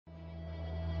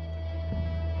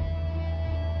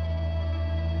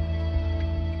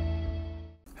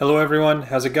Hello everyone,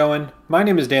 how's it going? My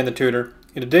name is Dan the Tutor.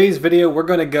 In today's video we're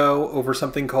going to go over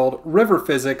something called river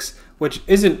physics, which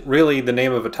isn't really the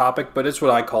name of a topic, but it's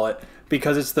what I call it,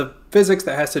 because it's the physics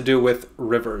that has to do with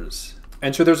rivers.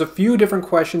 And so there's a few different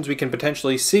questions we can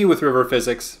potentially see with river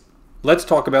physics. Let's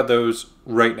talk about those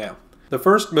right now. The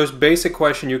first, most basic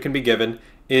question you can be given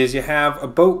is you have a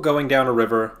boat going down a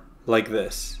river like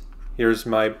this. Here's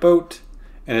my boat,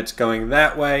 and it's going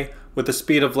that way with a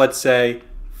speed of, let's say,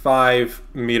 5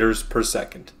 meters per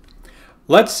second.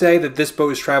 Let's say that this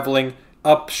boat is traveling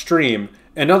upstream.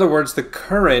 In other words, the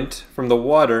current from the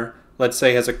water, let's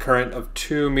say, has a current of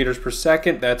 2 meters per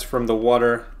second. That's from the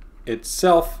water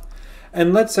itself.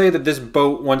 And let's say that this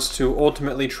boat wants to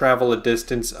ultimately travel a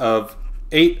distance of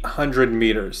 800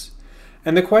 meters.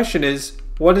 And the question is,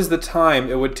 what is the time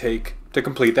it would take to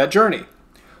complete that journey?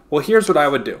 Well, here's what I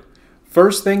would do.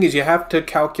 First thing is you have to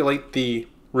calculate the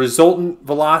resultant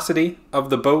velocity of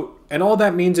the boat, and all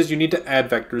that means is you need to add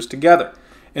vectors together.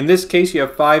 In this case, you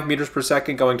have 5 meters per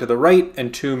second going to the right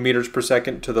and 2 meters per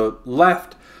second to the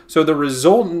left, so the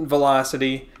resultant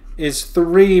velocity is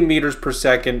 3 meters per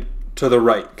second to the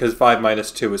right, because 5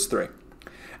 minus 2 is 3.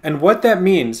 And what that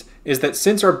means is that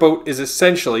since our boat is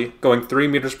essentially going 3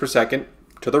 meters per second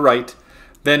to the right,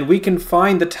 then we can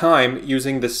find the time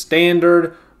using the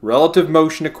standard relative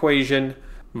motion equation,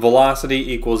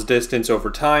 velocity equals distance over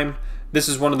time. This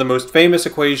is one of the most famous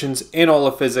equations in all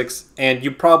of physics, and you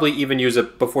probably even use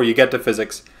it before you get to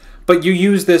physics. But you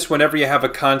use this whenever you have a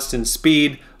constant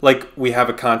speed, like we have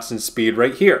a constant speed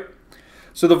right here.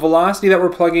 So the velocity that we're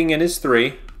plugging in is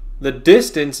 3, the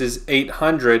distance is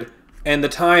 800, and the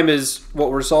time is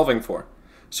what we're solving for.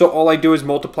 So all I do is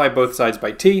multiply both sides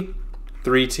by t,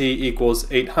 3t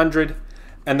equals 800,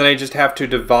 and then I just have to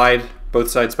divide both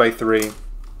sides by 3,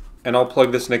 and I'll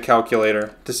plug this in a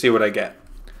calculator to see what I get.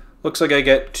 Looks like I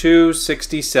get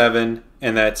 267,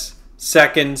 and that's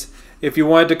seconds. If you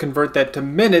wanted to convert that to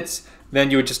minutes,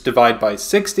 then you would just divide by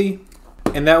 60,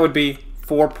 and that would be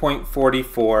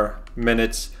 4.44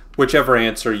 minutes, whichever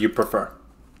answer you prefer.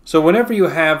 So whenever you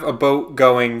have a boat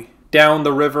going down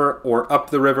the river or up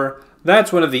the river,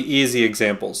 that's one of the easy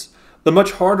examples. The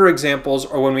much harder examples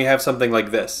are when we have something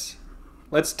like this.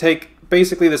 Let's take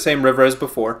basically the same river as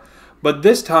before, but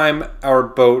this time our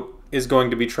boat is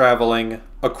going to be traveling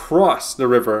across the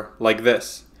river like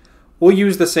this. We'll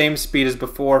use the same speed as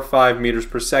before, 5 meters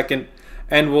per second,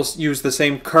 and we'll use the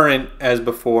same current as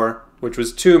before, which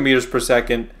was 2 meters per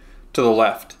second to the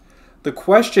left. The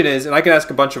question is, and I can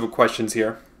ask a bunch of questions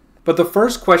here, but the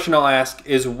first question I'll ask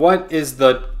is, what is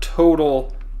the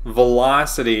total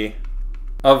velocity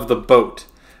of the boat?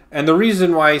 And the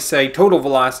reason why I say total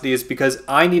velocity is because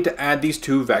I need to add these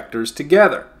two vectors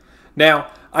together.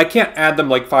 Now, I can't add them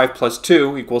like 5 plus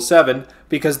 2 equals 7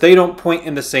 because they don't point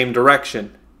in the same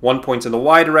direction. One points in the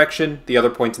y direction, the other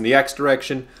points in the x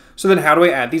direction. So then how do I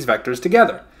add these vectors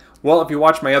together? Well, if you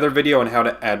watch my other video on how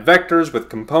to add vectors with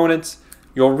components,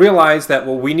 you'll realize that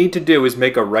what we need to do is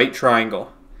make a right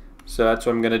triangle. So that's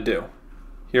what I'm going to do.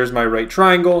 Here's my right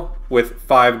triangle with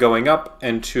 5 going up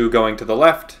and 2 going to the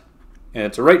left. And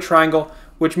it's a right triangle,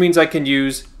 which means I can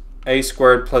use a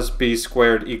squared plus b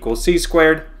squared equals c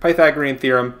squared, Pythagorean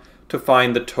theorem, to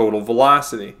find the total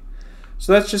velocity.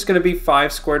 So that's just going to be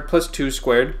 5 squared plus 2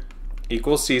 squared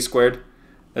equals c squared.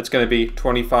 That's going to be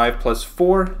 25 plus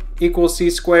 4 equals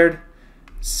c squared.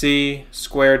 C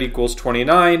squared equals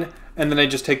 29, and then I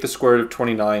just take the square root of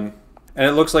 29. And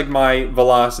it looks like my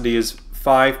velocity is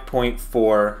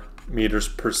 5.4 meters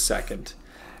per second.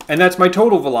 And that's my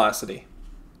total velocity.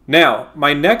 Now,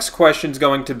 my next question is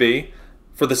going to be,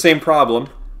 for the same problem,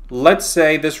 let's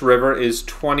say this river is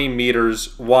 20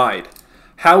 meters wide.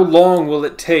 How long will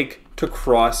it take to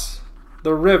cross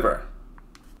the river?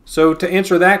 So to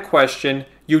answer that question,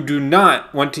 you do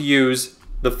not want to use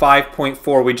the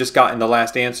 5.4 we just got in the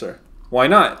last answer. Why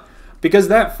not? Because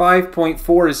that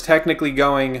 5.4 is technically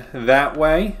going that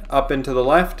way, up and to the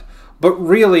left, but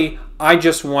really, I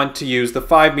just want to use the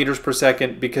 5 meters per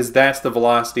second because that's the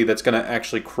velocity that's going to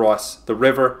actually cross the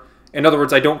river. In other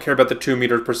words, I don't care about the 2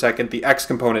 meters per second, the x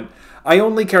component. I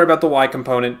only care about the y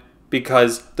component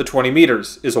because the 20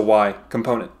 meters is a y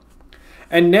component.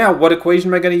 And now, what equation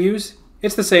am I going to use?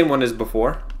 It's the same one as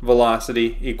before.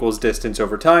 Velocity equals distance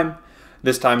over time.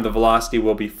 This time the velocity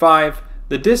will be 5.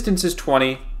 The distance is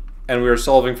 20, and we are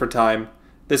solving for time.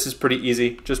 This is pretty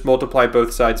easy. Just multiply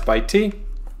both sides by t,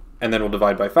 and then we'll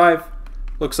divide by 5.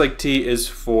 Looks like t is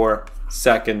 4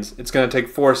 seconds. It's going to take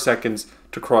 4 seconds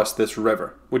to cross this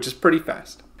river, which is pretty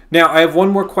fast. Now, I have one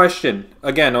more question,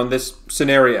 again, on this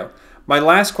scenario. My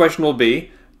last question will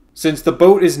be, since the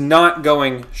boat is not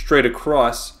going straight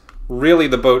across, really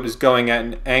the boat is going at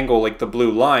an angle like the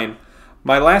blue line,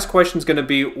 my last question is going to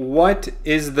be, what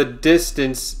is the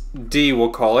distance, d we'll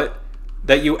call it,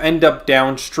 that you end up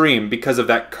downstream because of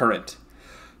that current?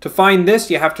 To find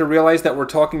this, you have to realize that we're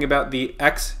talking about the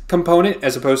x component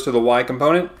as opposed to the y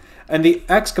component, and the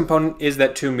x component is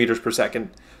that 2 meters per second.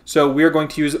 So we're going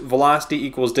to use velocity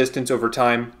equals distance over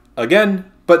time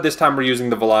again, but this time we're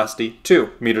using the velocity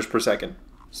 2 meters per second.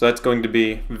 So that's going to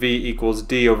be v equals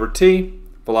d over t,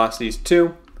 velocity is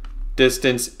 2,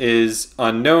 distance is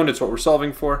unknown, it's what we're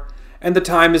solving for, and the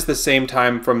time is the same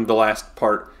time from the last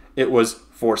part. It was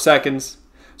 4 seconds.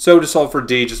 So to solve for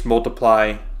d, just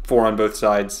multiply 4 on both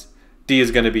sides. D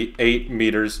is going to be 8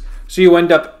 meters. So you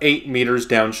end up 8 meters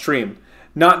downstream.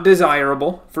 Not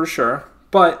desirable, for sure,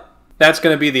 but that's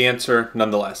going to be the answer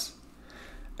nonetheless.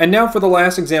 And now for the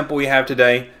last example we have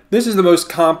today. This is the most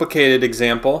complicated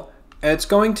example, and it's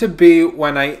going to be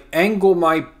when I angle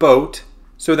my boat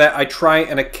so that I try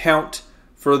and account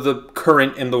for the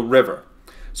current in the river.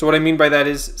 So what I mean by that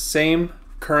is same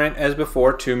current as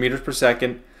before, 2 meters per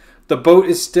second. The boat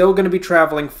is still going to be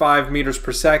traveling 5 meters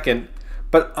per second,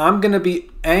 but I'm going to be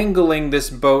angling this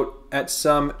boat at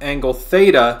some angle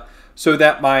theta so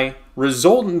that my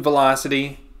resultant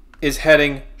velocity is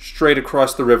heading straight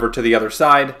across the river to the other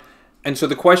side. And so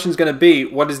the question is going to be,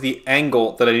 what is the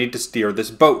angle that I need to steer this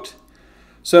boat?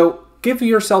 So give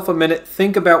yourself a minute,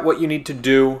 think about what you need to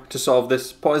do to solve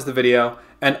this, pause the video,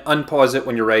 and unpause it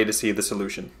when you're ready to see the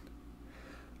solution.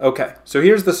 Okay, so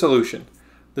here's the solution.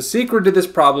 The secret to this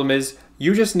problem is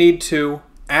you just need to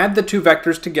add the two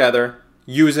vectors together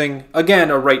using,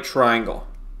 again, a right triangle.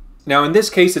 Now in this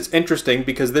case it's interesting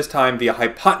because this time the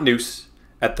hypotenuse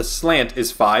at the slant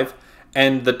is 5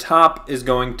 and the top is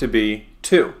going to be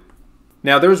 2.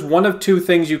 Now there's one of two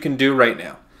things you can do right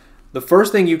now. The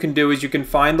first thing you can do is you can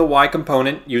find the y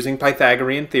component using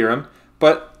Pythagorean theorem,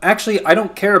 but actually I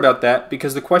don't care about that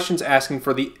because the question's asking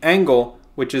for the angle,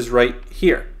 which is right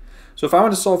here. So if I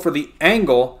want to solve for the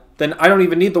angle, then I don't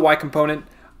even need the y component.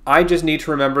 I just need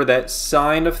to remember that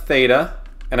sine of theta,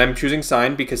 and I'm choosing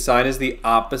sine because sine is the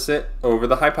opposite over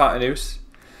the hypotenuse.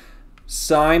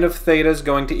 Sine of theta is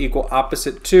going to equal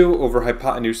opposite 2 over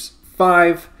hypotenuse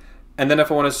 5. And then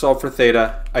if I want to solve for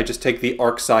theta, I just take the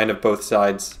arc sine of both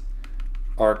sides.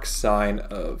 Arc sine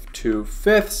of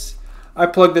 2/5. I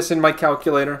plug this in my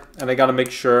calculator, and I got to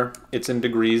make sure it's in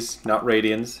degrees, not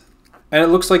radians. And it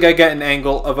looks like I get an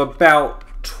angle of about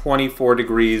 24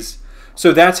 degrees.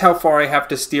 So that's how far I have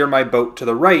to steer my boat to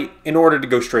the right in order to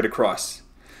go straight across.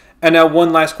 And now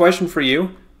one last question for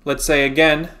you. Let's say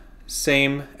again,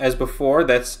 same as before,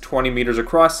 that's 20 meters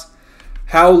across.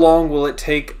 How long will it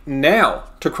take now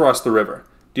to cross the river?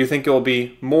 Do you think it will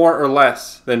be more or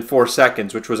less than 4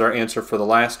 seconds, which was our answer for the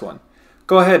last one?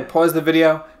 Go ahead, pause the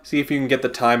video, see if you can get the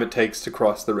time it takes to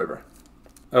cross the river.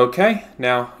 Okay,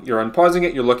 now you're unpausing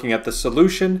it, you're looking at the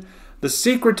solution. The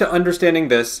secret to understanding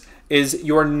this is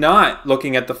you're not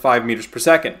looking at the 5 meters per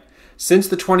second. Since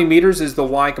the 20 meters is the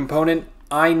y component,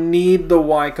 I need the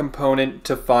y component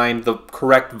to find the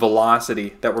correct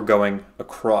velocity that we're going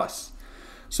across.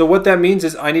 So what that means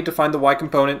is I need to find the y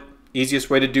component. Easiest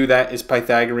way to do that is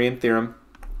Pythagorean theorem.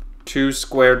 2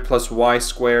 squared plus y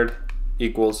squared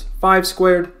equals 5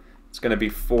 squared. It's going to be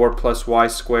 4 plus y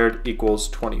squared equals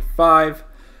 25.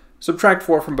 Subtract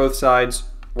 4 from both sides,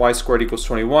 y squared equals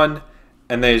 21,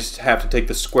 and then you just have to take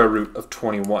the square root of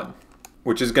 21,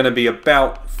 which is going to be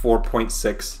about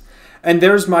 4.6. And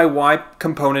there's my y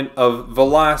component of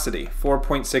velocity,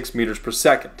 4.6 meters per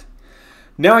second.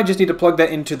 Now I just need to plug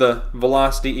that into the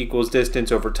velocity equals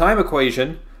distance over time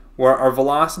equation, where our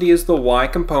velocity is the y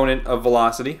component of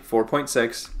velocity,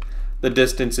 4.6. The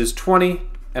distance is 20,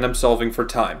 and I'm solving for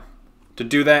time. To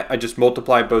do that, I just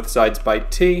multiply both sides by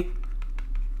t,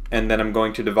 and then I'm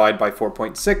going to divide by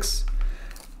 4.6.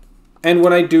 And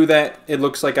when I do that, it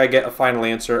looks like I get a final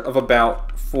answer of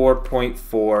about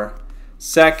 4.4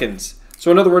 seconds.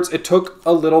 So in other words, it took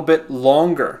a little bit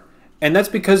longer. And that's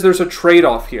because there's a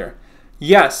trade-off here.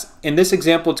 Yes, in this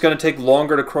example, it's going to take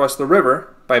longer to cross the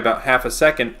river by about half a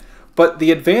second, but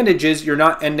the advantage is you're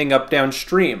not ending up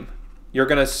downstream. You're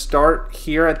going to start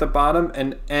here at the bottom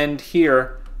and end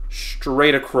here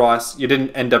straight across. You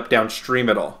didn't end up downstream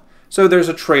at all. So there's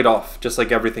a trade-off, just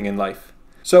like everything in life.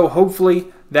 So hopefully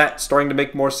that's starting to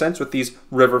make more sense with these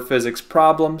river physics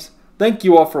problems. Thank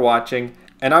you all for watching,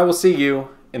 and I will see you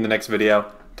in the next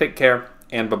video. Take care,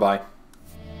 and bye-bye.